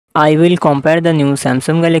I will compare the new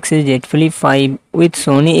Samsung Galaxy Z Flip 5 with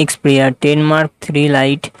Sony Xperia 10 Mark III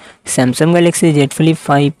Lite. Samsung Galaxy Z Flip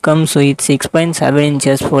 5 comes with 6.7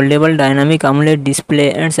 inches foldable dynamic AMOLED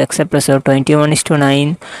display and aspect ratio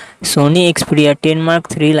 21:9. Sony Xperia 10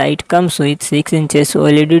 Mark III Lite comes with 6 inches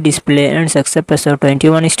OLED display and aspect ratio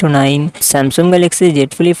 21:9. Samsung Galaxy Z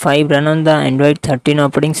Flip 5 run on the Android 13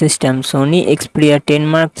 operating system. Sony Xperia 10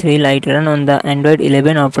 Mark III Lite run on the Android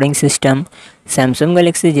 11 operating system. Samsung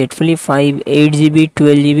Galaxy Z Flip 5 8GB,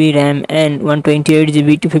 12GB RAM and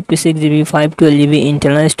 128GB to 56GB 512GB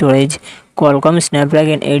internal storage. Qualcomm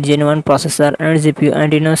Snapdragon 8 Gen 1 processor and GPU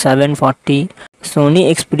Adreno 740. Sony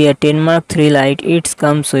Xperia 10 Mark III Lite, it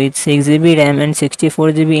comes with 6GB RAM and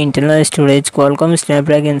 64GB internal storage. Qualcomm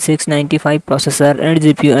Snapdragon 695 processor and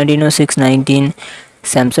GPU Adreno 619.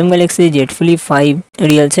 Samsung Galaxy Z Flip 5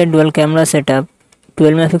 real set dual camera setup,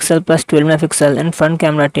 12 megapixel plus 12 megapixel and front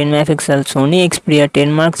camera 10 megapixel. Sony Xperia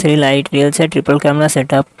 10 Mark III Lite real set triple camera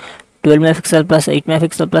setup, 12 megapixel plus 8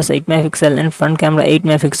 megapixel plus 8 megapixel and front camera 8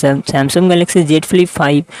 megapixel. Samsung Galaxy Z Flip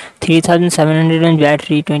 5 3700 mAh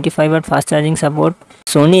battery, 25W fast charging support.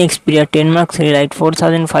 Sony Xperia 10 Mark III Lite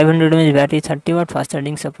 4500 mAh battery, 30W fast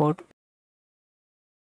charging support.